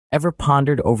Ever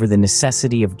pondered over the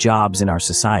necessity of jobs in our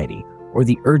society or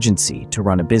the urgency to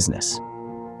run a business?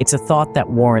 It's a thought that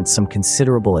warrants some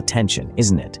considerable attention,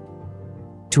 isn't it?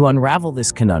 To unravel this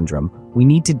conundrum, we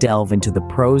need to delve into the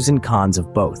pros and cons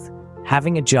of both,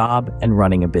 having a job and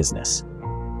running a business.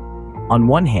 On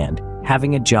one hand,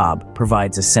 having a job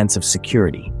provides a sense of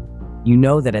security. You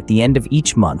know that at the end of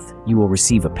each month, you will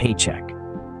receive a paycheck.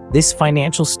 This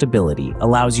financial stability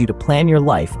allows you to plan your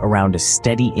life around a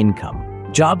steady income.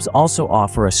 Jobs also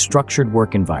offer a structured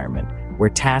work environment where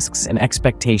tasks and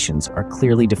expectations are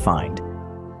clearly defined.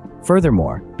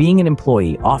 Furthermore, being an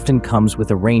employee often comes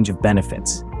with a range of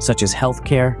benefits, such as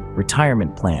healthcare,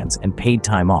 retirement plans, and paid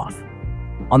time off.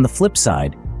 On the flip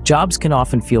side, jobs can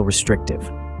often feel restrictive.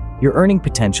 Your earning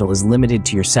potential is limited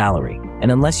to your salary,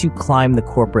 and unless you climb the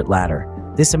corporate ladder,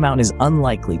 this amount is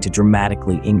unlikely to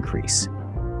dramatically increase.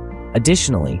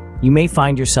 Additionally, you may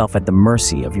find yourself at the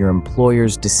mercy of your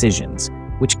employer's decisions,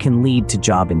 which can lead to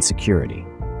job insecurity.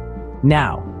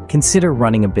 Now, consider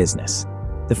running a business.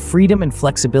 The freedom and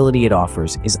flexibility it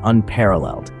offers is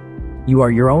unparalleled. You are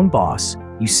your own boss,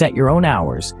 you set your own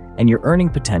hours, and your earning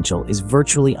potential is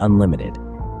virtually unlimited.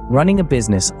 Running a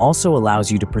business also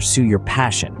allows you to pursue your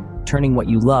passion, turning what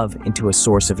you love into a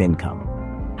source of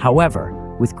income.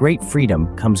 However, with great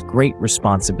freedom comes great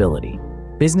responsibility.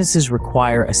 Businesses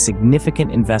require a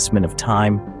significant investment of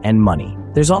time and money.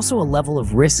 There's also a level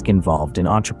of risk involved in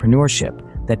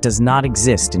entrepreneurship that does not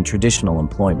exist in traditional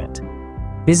employment.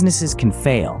 Businesses can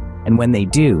fail, and when they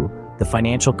do, the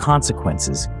financial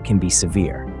consequences can be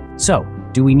severe. So,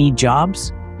 do we need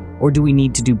jobs, or do we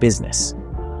need to do business?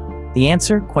 The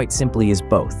answer, quite simply, is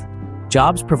both.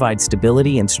 Jobs provide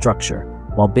stability and structure,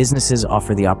 while businesses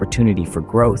offer the opportunity for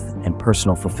growth and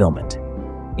personal fulfillment.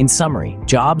 In summary,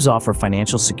 jobs offer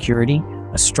financial security,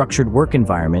 a structured work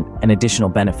environment, and additional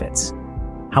benefits.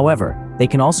 However, they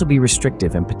can also be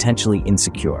restrictive and potentially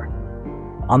insecure.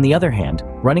 On the other hand,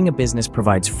 running a business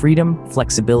provides freedom,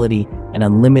 flexibility, and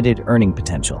unlimited earning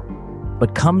potential,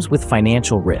 but comes with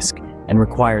financial risk and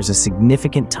requires a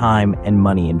significant time and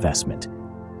money investment.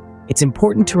 It's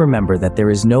important to remember that there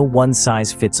is no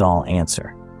one-size-fits-all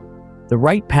answer. The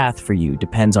right path for you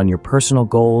depends on your personal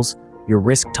goals, your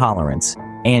risk tolerance,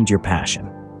 and your passion.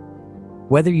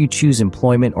 Whether you choose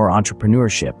employment or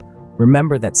entrepreneurship,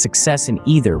 remember that success in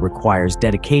either requires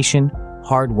dedication,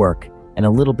 hard work, and a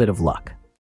little bit of luck.